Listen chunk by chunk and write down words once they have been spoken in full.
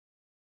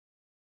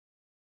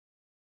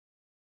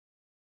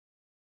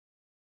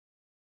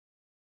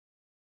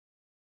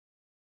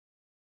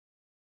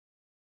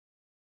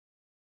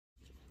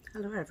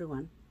Hello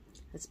everyone,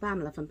 it's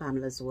Pamela from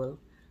Pamela's World,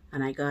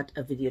 and I got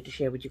a video to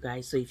share with you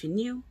guys. So if you're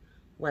new,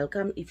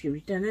 welcome. If you're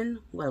returning,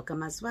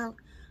 welcome as well.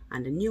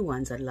 And the new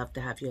ones, I'd love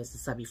to have you as a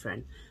subby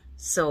friend.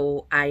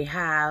 So I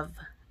have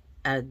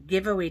a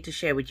giveaway to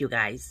share with you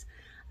guys.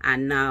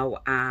 And now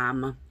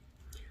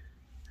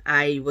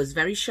I was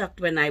very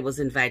shocked when I was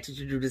invited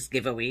to do this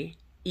giveaway,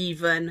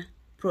 even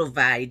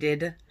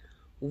provided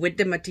with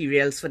the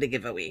materials for the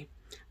giveaway.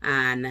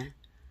 And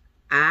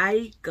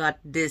I got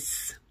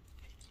this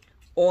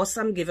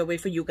awesome giveaway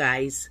for you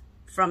guys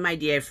from my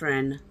dear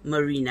friend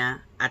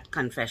Marina at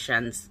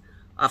Confessions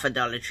of a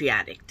Dollar Tree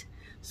Addict.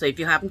 So if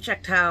you haven't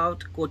checked her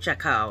out, go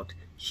check her out.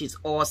 She's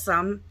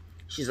awesome.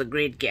 She's a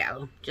great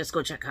gal. Just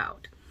go check her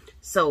out.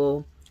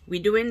 So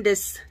we're doing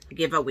this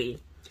giveaway.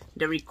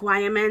 The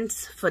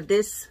requirements for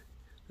this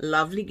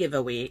lovely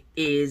giveaway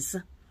is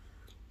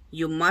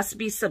you must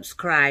be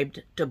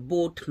subscribed to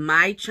both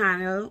my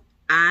channel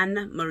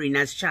and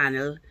Marina's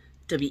channel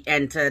to be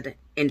entered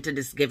into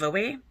this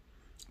giveaway.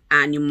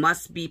 And you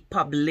must be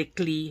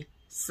publicly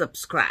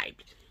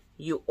subscribed.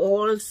 You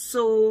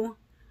also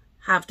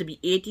have to be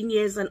 18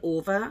 years and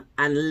over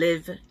and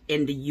live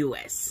in the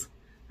US.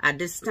 At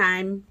this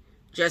time,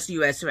 just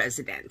US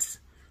residents.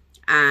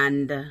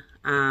 And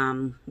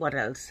what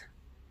else?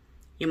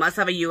 You must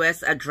have a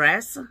US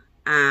address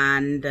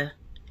and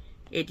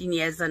 18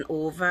 years and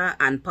over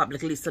and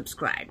publicly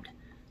subscribed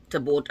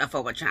to both of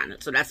our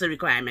channels. So that's the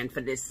requirement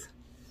for this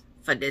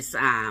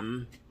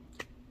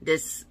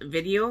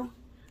video.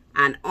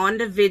 And on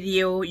the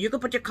video, you can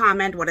put your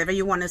comment, whatever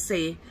you want to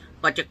say,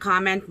 but your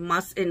comment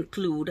must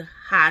include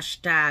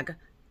hashtag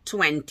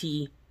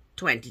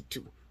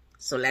 2022.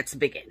 So let's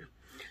begin.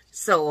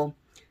 So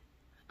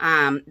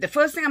the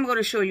first thing I'm going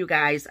to show you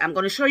guys, I'm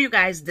going to show you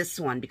guys this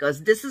one,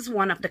 because this is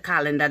one of the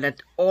calendar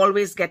that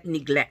always get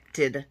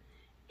neglected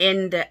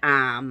in the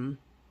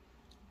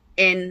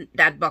in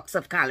that box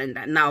of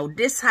calendar. Now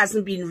this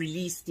hasn't been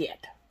released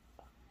yet.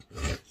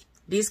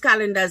 These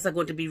calendars are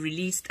going to be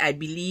released, I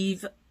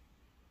believe,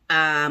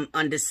 on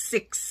the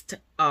 6th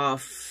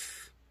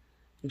of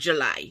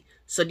July.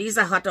 So these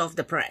are hot off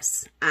the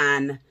press,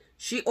 and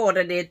she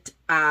ordered it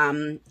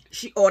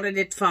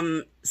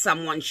from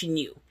someone she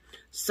knew.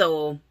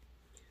 So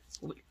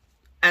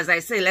as I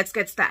say, let's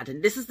get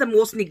started. This is the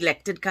most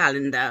neglected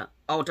calendar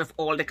out of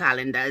all the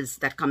calendars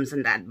that comes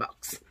in that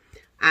box,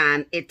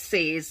 and it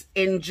says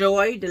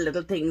enjoy the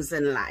little things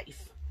in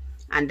life.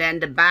 And then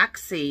the back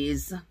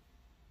says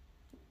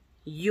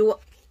which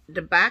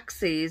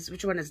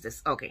one is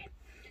this? Okay,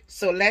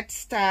 so let's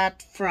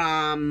start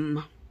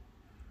from,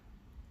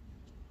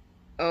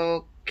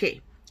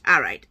 okay,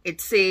 all right. It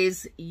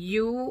says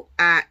you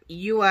are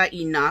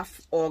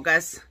enough,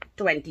 August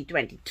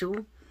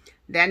 2022.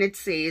 Then it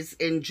says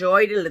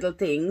enjoy the little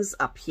things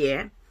up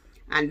here.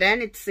 And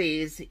then it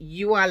says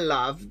you are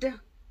loved.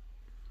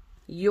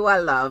 You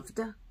are loved.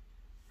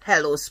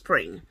 Hello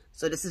spring.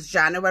 So this is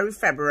January,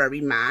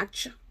 February,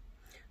 March.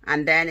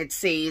 And then it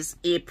says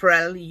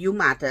April, you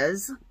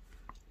matters.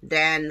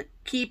 Then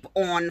keep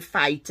on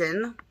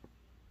fighting.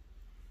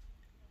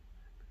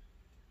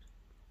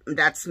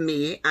 That's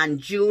May.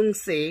 And June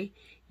say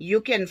you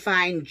can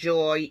find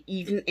joy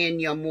even in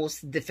your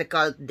most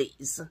difficult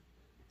days.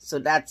 So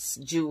that's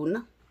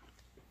June.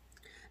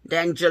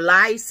 Then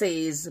July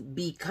says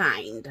be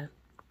kind.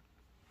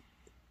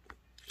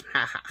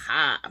 Ha ha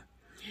ha.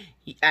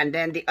 And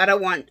then the other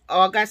one,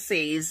 August,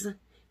 says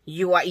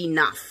you are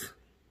enough.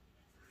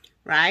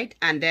 Right?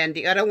 And then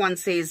the other one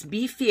says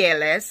be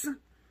fearless.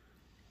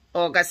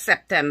 August,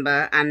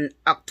 September. And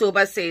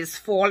October says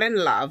fall in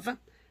love.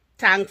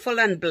 Thankful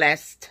and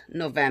blessed,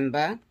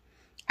 November.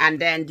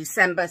 And then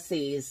December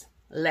says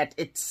let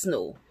it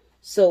snow.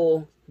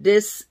 So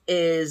this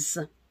is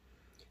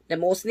the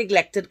most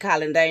neglected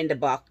calendar in the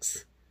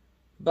box.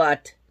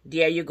 But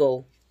there you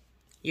go.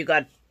 You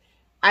got,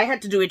 I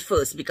had to do it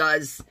first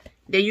because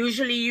they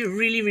usually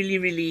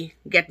really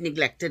get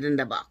neglected in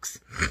the box.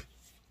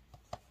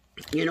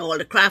 You know, all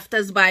the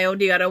crafters buy out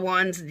the other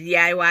ones, the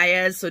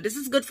DIYers. So this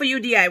is good for you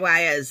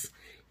DIYers.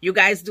 You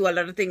guys do a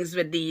lot of things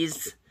with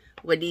these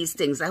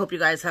things. I hope you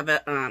guys have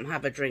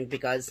a drink,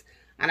 because,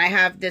 and I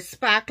have this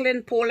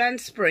sparkling Poland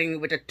Spring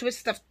with a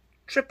twist of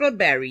triple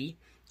berry,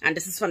 and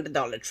this is from the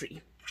Dollar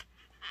Tree.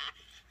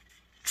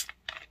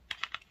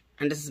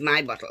 And this is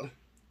my bottle.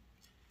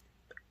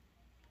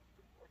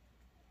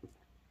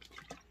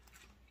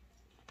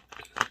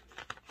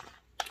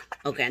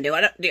 Okay, and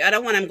the other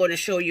one I'm going to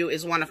show you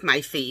is one of my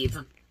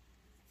fave.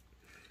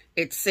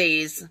 It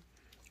says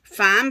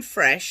Farm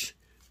Fresh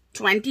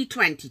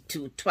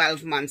 2022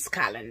 12 months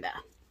calendar.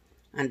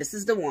 And this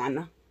is the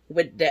one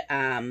with the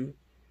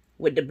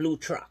blue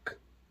truck.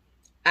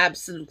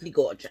 Absolutely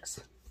gorgeous.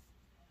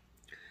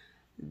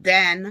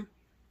 Then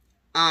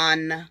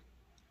on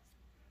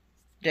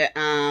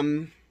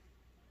the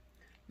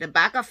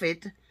back of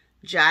it,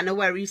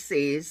 January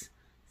says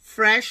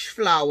fresh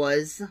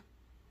flowers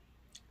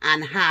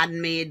and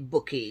handmade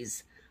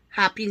bouquets.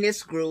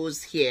 Happiness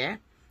grows here.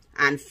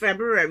 And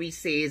February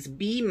says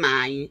be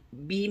mine,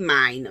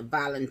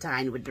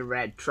 Valentine, with the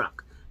red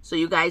truck. So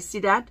you guys see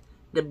that?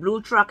 The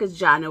blue truck is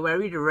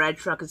January, the red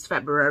truck is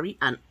February,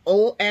 and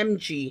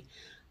OMG.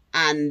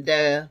 And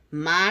the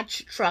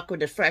March truck with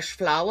the fresh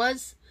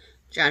flowers,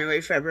 January,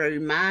 February,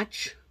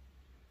 March,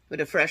 with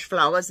the fresh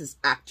flowers is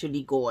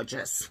actually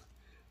gorgeous.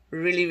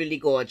 Really, really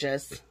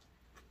gorgeous.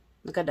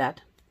 Look at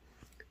that.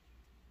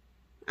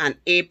 And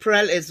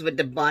April is with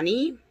the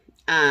bunny,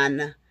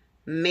 and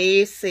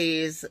May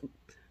says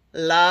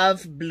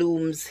love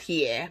blooms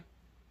here.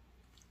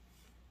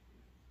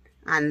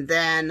 And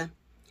then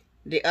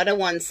the other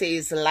one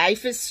says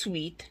life is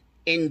sweet,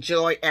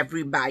 enjoy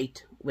every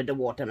bite, with the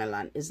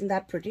watermelon. Isn't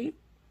that pretty?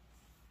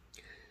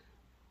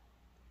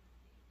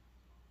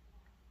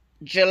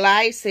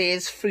 July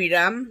says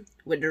freedom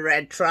with the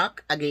red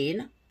truck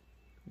again,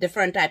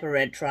 different type of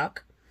red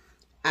truck.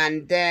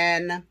 And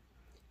then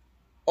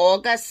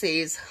August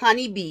says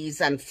honeybees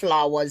and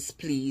flowers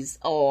please.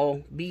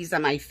 Oh, bees are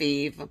my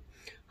fave.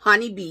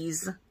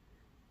 Honeybees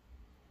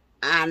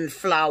and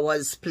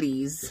flowers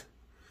please.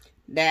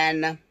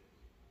 Then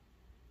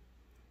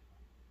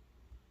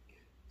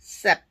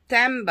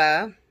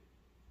September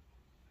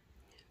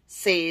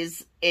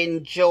says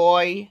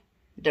enjoy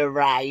the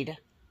ride,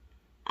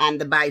 and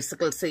the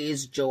bicycle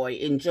says joy.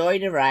 Enjoy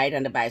the ride,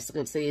 and the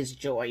bicycle says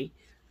joy.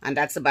 And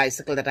that's a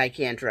bicycle that I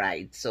can't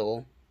ride,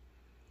 so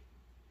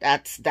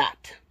that's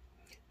that.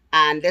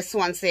 And this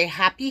one say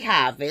happy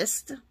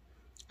harvest,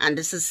 and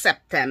this is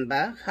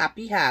September,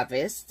 happy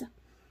harvest.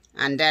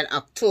 And then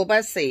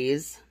October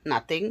says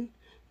nothing.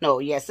 No,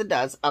 yes it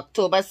does.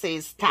 October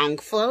says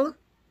thankful.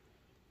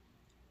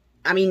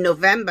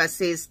 November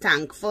says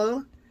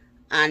thankful.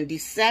 And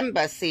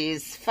December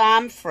says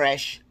farm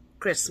fresh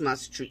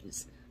Christmas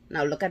trees.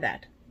 Now look at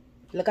that.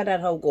 Look at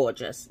that, how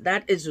gorgeous.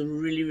 That is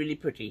really, really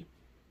pretty.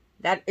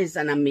 That is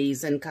an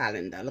amazing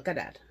calendar. Look at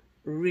that.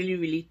 Really,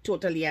 really,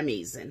 totally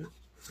amazing.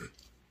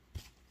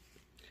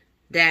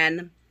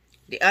 Then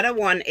the other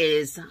one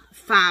is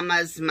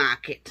farmers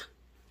market.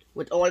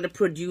 With all the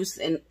produce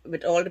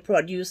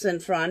in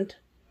front.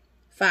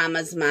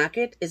 Farmers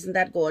market. Isn't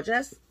that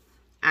gorgeous?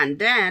 And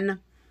then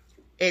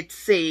it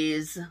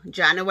says,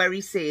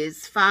 January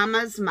says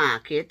farmers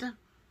market.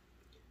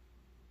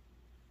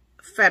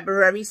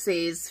 February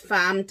says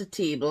farm to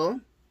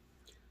table.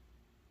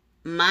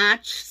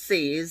 March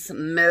says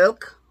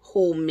milk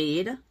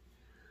homemade.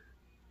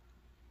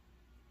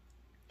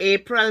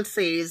 April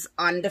says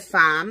on the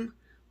farm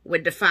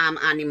with the farm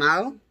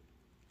animal.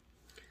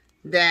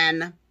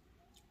 Then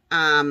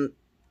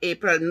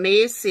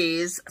May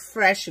says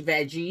fresh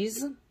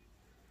veggies.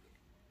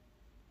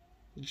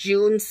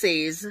 June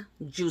says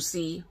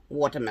juicy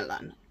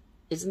watermelon.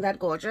 Isn't that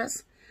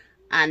gorgeous?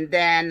 And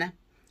then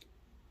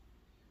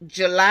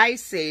July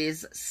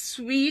says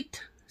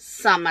sweet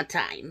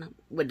summertime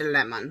with the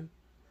lemon.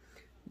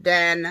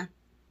 Then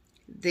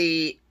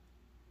the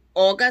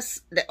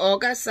August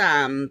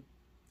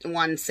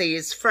one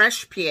says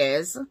fresh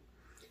pears.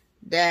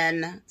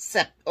 Then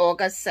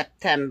August,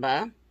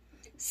 September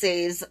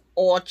says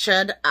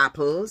orchard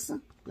apples.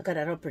 Look at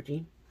that, how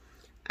pretty.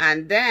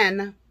 And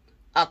then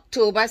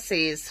October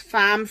says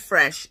farm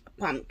fresh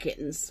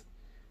pumpkins.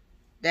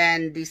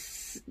 Then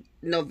this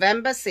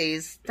November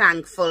says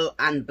thankful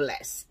and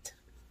blessed.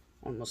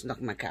 Almost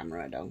knocked my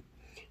camera down.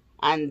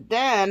 And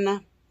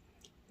then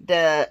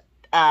the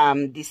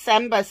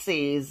December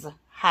says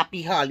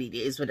happy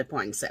holidays with a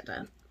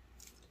poinsettia.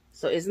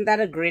 So isn't that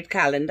a great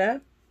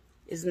calendar?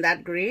 Isn't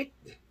that great?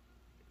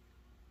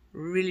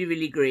 Really,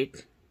 really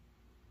great.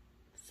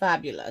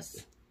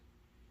 Fabulous.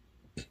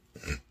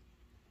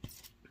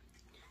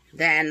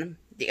 Then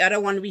the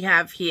other one we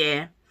have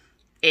here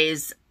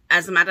is,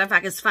 as a matter of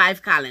fact, it's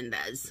 5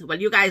 calendars.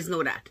 Well, you guys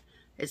know that.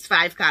 It's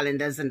 5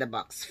 calendars in the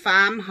box.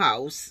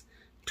 Farmhouse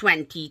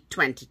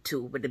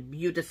 2022 with the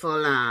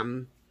beautiful,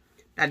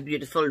 that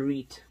beautiful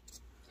wreath.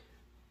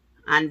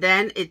 And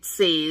then it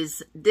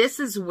says, this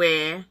is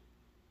where,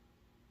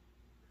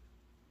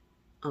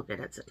 okay,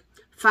 that's it.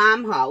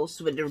 Farmhouse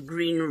with the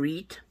green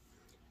wreath.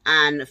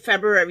 And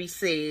February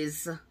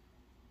says,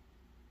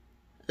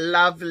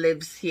 love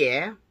lives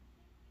here.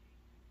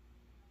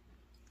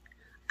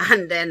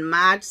 And then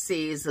March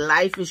says,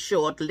 life is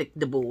short, lick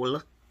the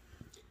bowl.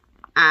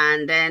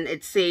 And then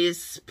it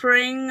says,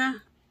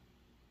 spring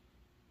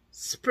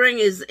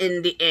is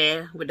in the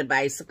air, with the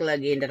bicycle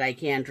again that I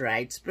can't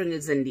ride. Spring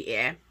is in the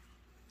air.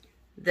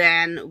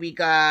 Then we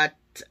got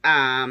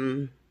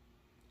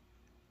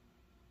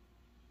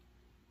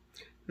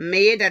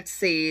May that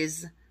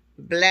says,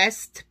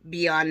 blessed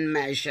beyond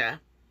measure.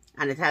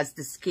 And it has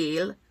the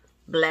scale.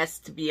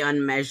 Blessed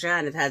beyond measure,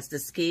 and it has the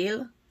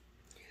scale.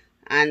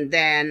 And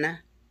then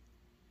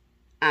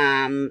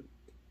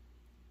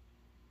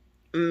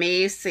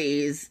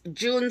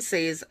June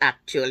says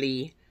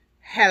actually,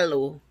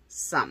 hello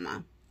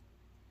summer,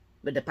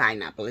 with the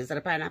pineapple. Is that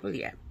a pineapple?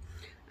 Yeah.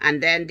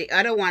 And then the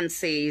other one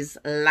says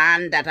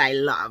land that I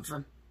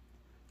love.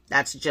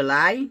 That's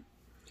July.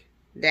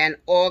 Then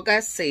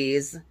August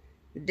says,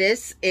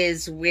 this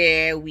is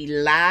where we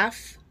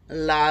laugh,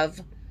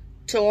 love,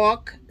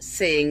 talk,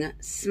 sing,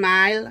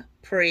 smile,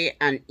 pray,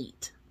 and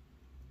eat.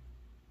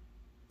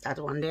 That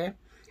one there.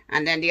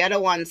 And then the other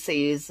one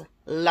says,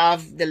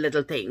 love the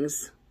little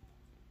things.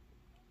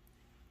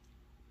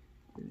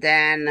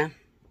 Then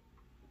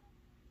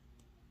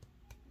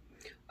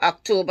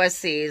October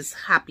says,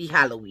 happy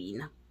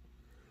Halloween.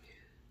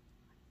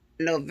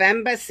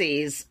 November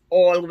says,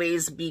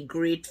 always be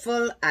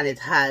grateful, and it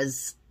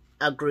has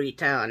a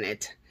greater on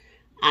it.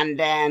 And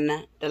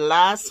then the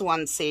last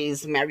one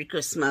says, Merry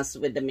Christmas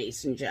with the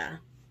mason jar.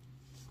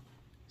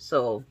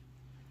 So,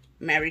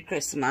 Merry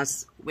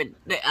Christmas with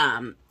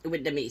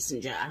the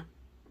mason jar.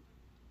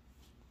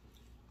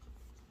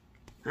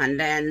 And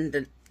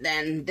then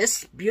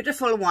this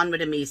beautiful one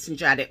with the mason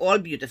jar, they're all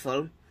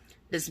beautiful.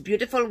 This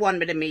beautiful one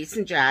with the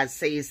mason jar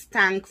says,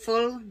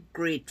 thankful,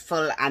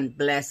 grateful, and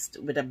blessed,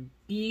 with a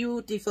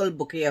beautiful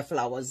bouquet of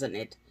flowers on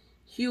it.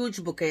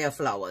 Huge bouquet of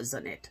flowers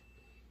on it.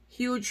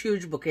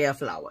 Huge bouquet of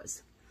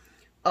flowers.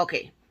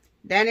 Okay,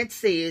 then it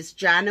says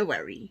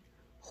January,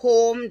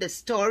 home, the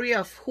story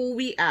of who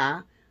we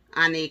are,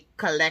 and a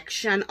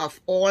collection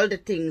of all the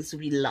things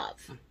we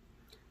love.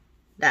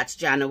 That's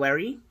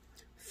January.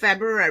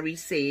 February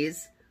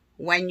says,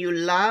 when you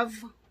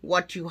love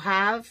what you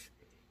have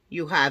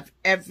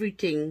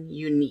everything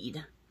you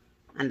need.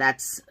 And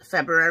that's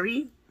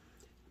February.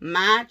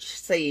 March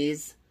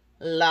says,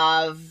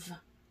 love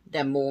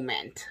the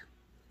moment,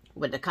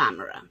 with the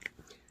camera.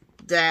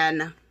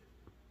 Then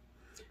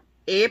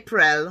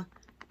April,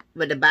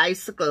 with the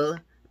bicycle,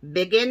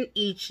 begin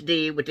each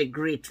day with a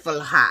grateful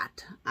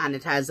heart. And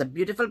it has a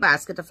beautiful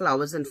basket of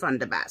flowers in front of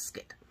the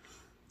basket.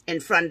 In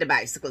front of the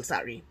bicycle,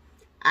 sorry.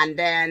 And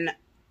then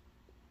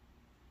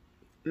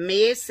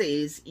May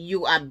says,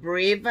 you are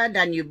braver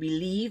than you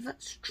believe,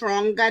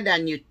 stronger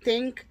than you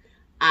think,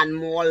 and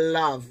more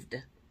loved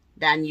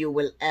than you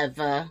will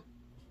ever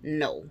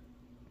know.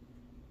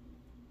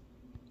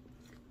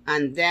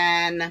 And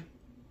then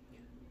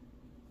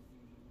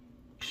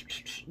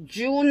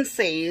June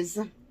says,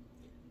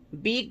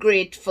 be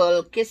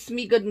grateful, kiss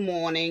me good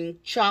morning,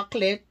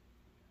 chocolate,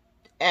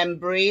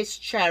 embrace,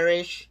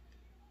 cherish,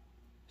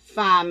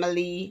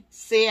 family,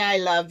 say I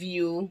love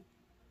you,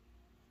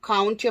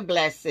 count your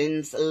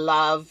blessings,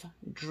 love,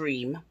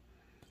 dream.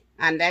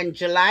 And then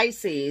July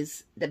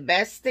says, the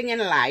best things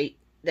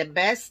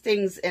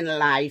in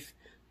life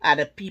are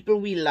the people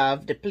we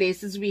love, the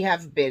places we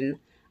have been,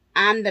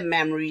 and the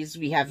memories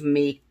we have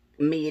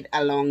made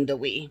along the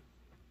way.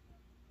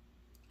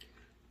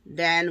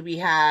 Then we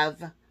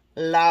have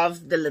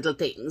love the little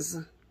things.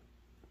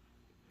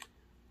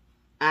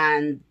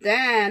 And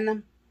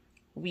then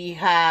we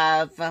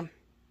have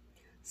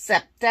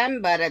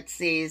September that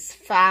says,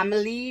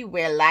 family,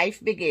 where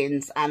life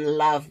begins and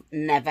love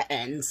never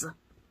ends.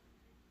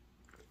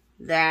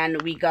 Then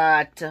we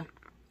got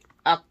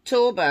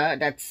October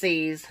that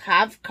says,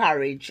 have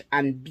courage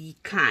and be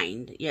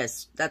kind.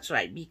 Yes, that's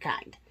right, be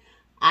kind.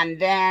 And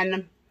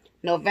then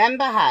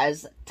November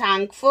has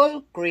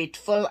thankful,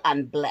 grateful,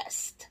 and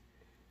blessed.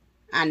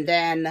 And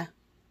then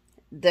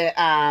the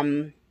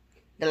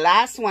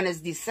last one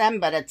is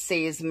December that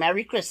says,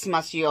 Merry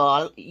Christmas, you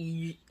all.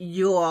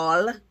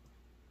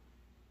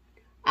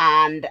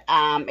 And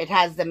it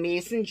has the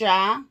mason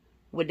jar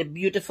with the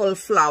beautiful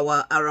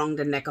flower around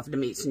the neck of the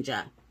mason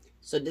jar.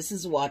 So this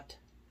is what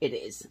it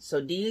is.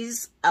 So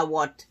these are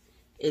what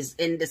is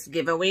in this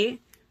giveaway.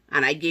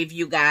 And I gave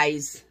you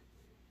guys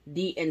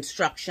the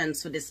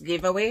instructions for this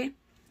giveaway.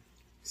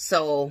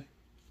 So,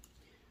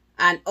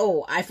 and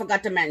oh, I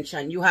forgot to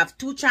mention, you have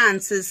 2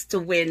 chances to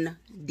win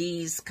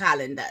these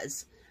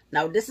calendars.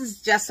 Now, this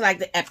is just like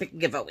the epic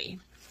giveaway.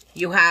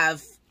 You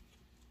have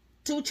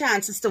 2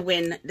 chances to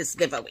win this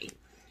giveaway.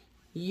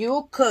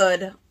 You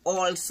could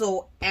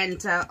also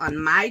enter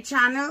on my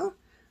channel,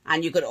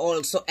 and you could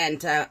also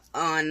enter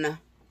on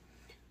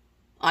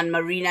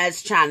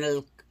Marina's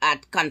channel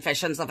at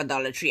Confessions of a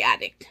Dollar Tree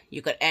Addict.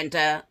 You could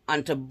enter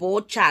onto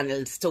both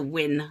channels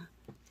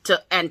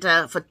to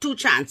enter for 2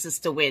 chances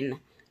to win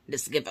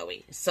this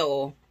giveaway.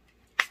 So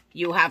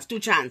you have 2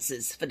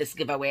 chances for this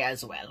giveaway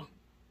as well.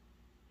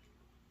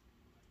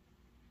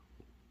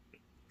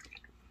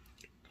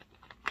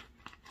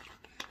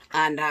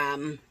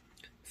 And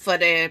for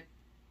the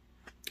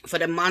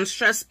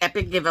monstrous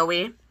epic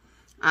giveaway,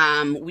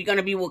 we're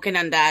gonna be working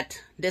on that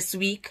this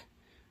week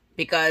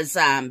because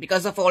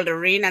of all the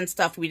rain and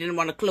stuff. We didn't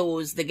want to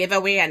close the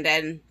giveaway, and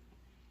then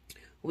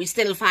we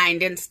still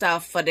finding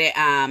stuff for the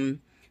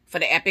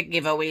epic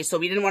giveaway, so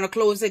we didn't want to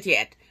close it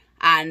yet.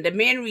 And the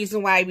main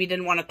reason why we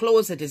didn't want to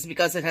close it is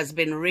because it has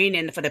been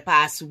raining for the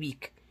past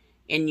week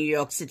in New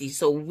York City,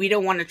 so we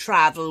don't want to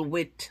travel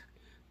with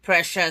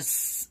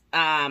precious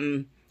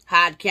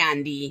hard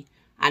candy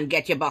and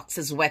get your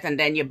boxes wet, and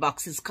then your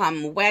boxes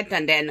come wet,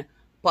 and then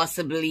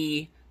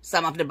possibly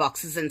some of the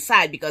boxes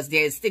inside, because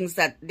there's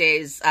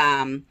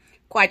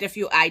quite a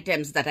few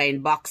items that are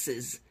in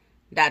boxes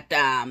that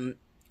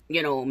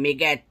you know, may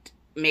get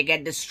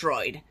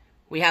destroyed.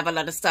 We have a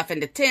lot of stuff in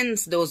the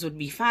tins. Those would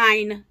be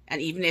fine,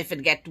 and even if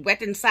it get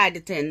wet inside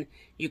the tin,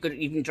 you could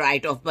even dry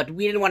it off. But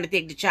we didn't want to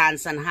take the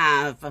chance and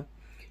have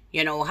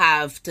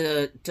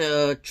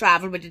to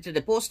travel with it to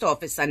the post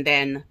office, and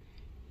then,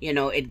 you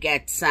know, it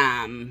gets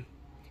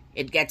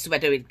it gets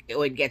wet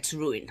or it gets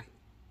ruined.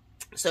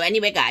 So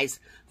anyway, guys,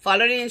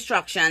 follow the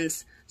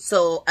instructions.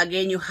 So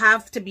again, you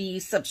have to be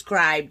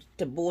subscribed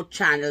to both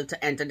channels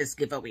to enter this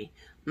giveaway.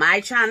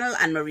 My channel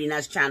and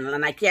Marina's channel.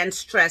 And I can't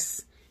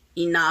stress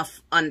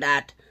enough on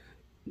that.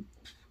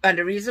 And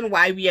the reason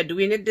why we are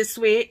doing it this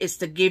way is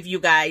to give you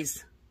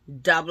guys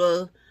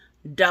double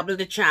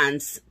the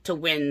chance to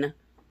win,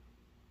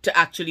 to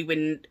actually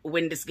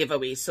win this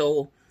giveaway.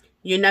 So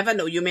you never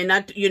know. You may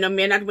not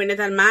win it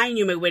on mine.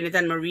 You may win it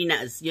on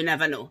Marina's. You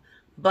never know.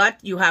 But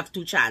you have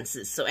 2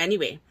 chances. So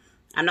anyway,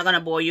 I'm not going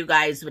to bore you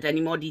guys with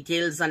any more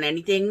details on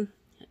anything.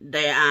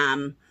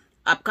 The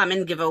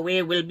upcoming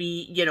giveaway will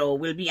be,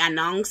 will be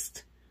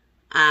announced.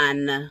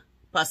 And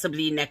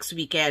possibly next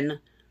weekend,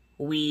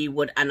 we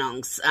would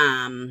announce,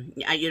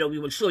 we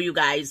will show you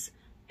guys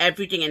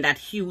everything in that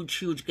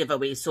huge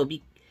giveaway. So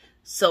be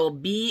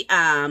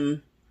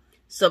on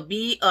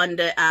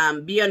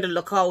the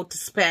lookout to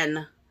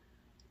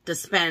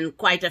spend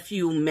quite a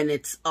few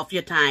minutes of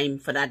your time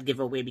for that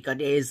giveaway, because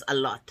there is a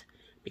lot.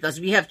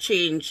 Because we have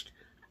changed,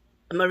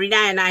 Marina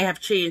and I have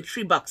changed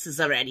 3 boxes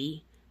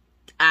already,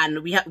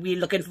 and we're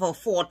looking for a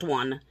 4th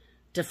one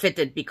to fit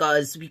it,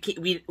 because we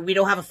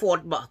don't have a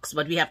 4th box,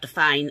 but we have to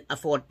find a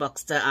 4th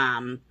box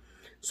to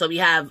so we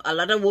have a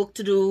lot of work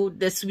to do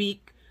this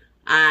week,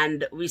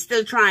 and we're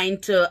still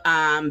trying to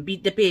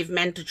beat the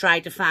pavement to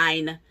try to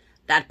find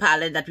that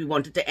palette that we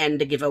wanted to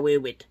end the giveaway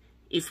with.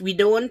 If we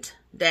don't,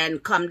 then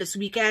come next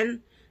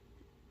weekend,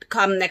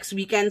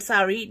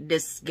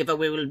 this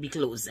giveaway will be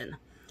closing.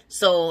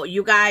 So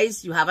you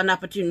guys, you have an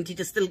opportunity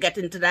to still get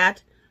into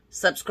that.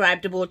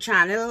 Subscribe to both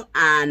channel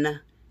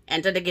and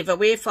enter the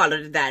giveaway,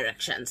 follow the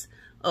directions.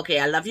 Okay,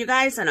 I love you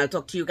guys, and I'll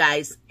talk to you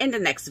guys in the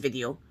next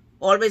video.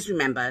 Always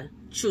remember,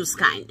 choose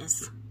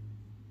kindness.